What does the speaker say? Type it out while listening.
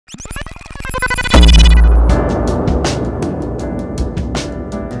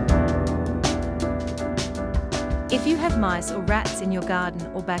mice or rats in your garden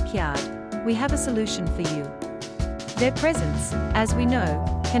or backyard, we have a solution for you. Their presence, as we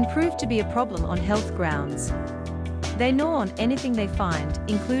know, can prove to be a problem on health grounds. They gnaw on anything they find,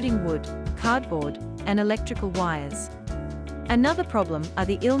 including wood, cardboard, and electrical wires. Another problem are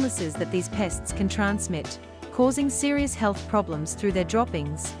the illnesses that these pests can transmit, causing serious health problems through their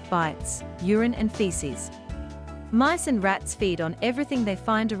droppings, bites, urine and feces. Mice and rats feed on everything they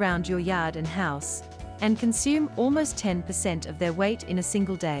find around your yard and house, and consume almost 10% of their weight in a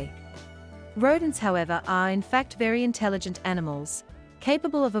single day. Rodents, however, are in fact very intelligent animals,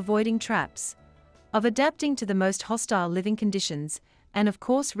 capable of avoiding traps, of adapting to the most hostile living conditions, and of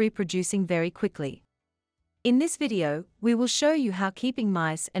course reproducing very quickly. In this video, we will show you how keeping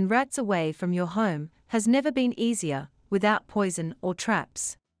mice and rats away from your home has never been easier, without poison or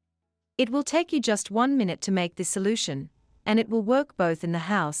traps. It will take you just 1 minute to make this solution, and it will work both in the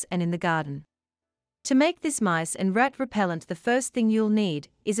house and in the garden. To make this mice and rat repellent, the first thing you'll need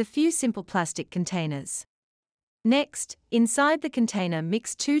is a few simple plastic containers. Next, inside the container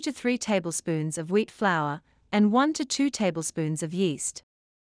mix 2 to 3 tablespoons of wheat flour and 1 to 2 tablespoons of yeast.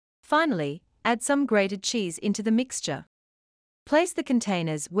 Finally, add some grated cheese into the mixture. Place the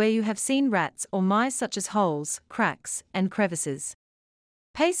containers where you have seen rats or mice, such as holes, cracks, and crevices.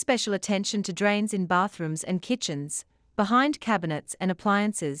 Pay special attention to drains in bathrooms and kitchens, behind cabinets and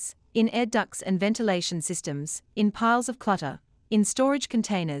appliances, in air ducts and ventilation systems, in piles of clutter, in storage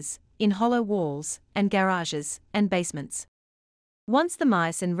containers, in hollow walls, and garages, and basements. Once the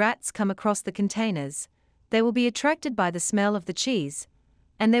mice and rats come across the containers, they will be attracted by the smell of the cheese,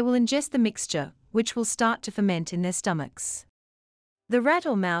 and they will ingest the mixture, which will start to ferment in their stomachs. The rat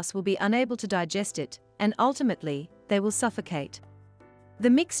or mouse will be unable to digest it, and ultimately, they will suffocate. The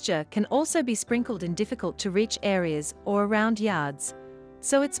mixture can also be sprinkled in difficult-to-reach areas or around yards,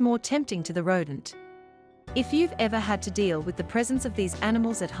 so it's more tempting to the rodent. If you've ever had to deal with the presence of these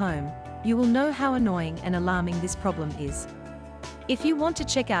animals at home, you will know how annoying and alarming this problem is. If you want to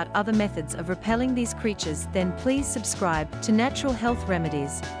check out other methods of repelling these creatures, then please subscribe to Natural Health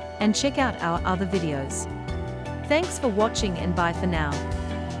Remedies and check out our other videos. Thanks for watching, and bye for now.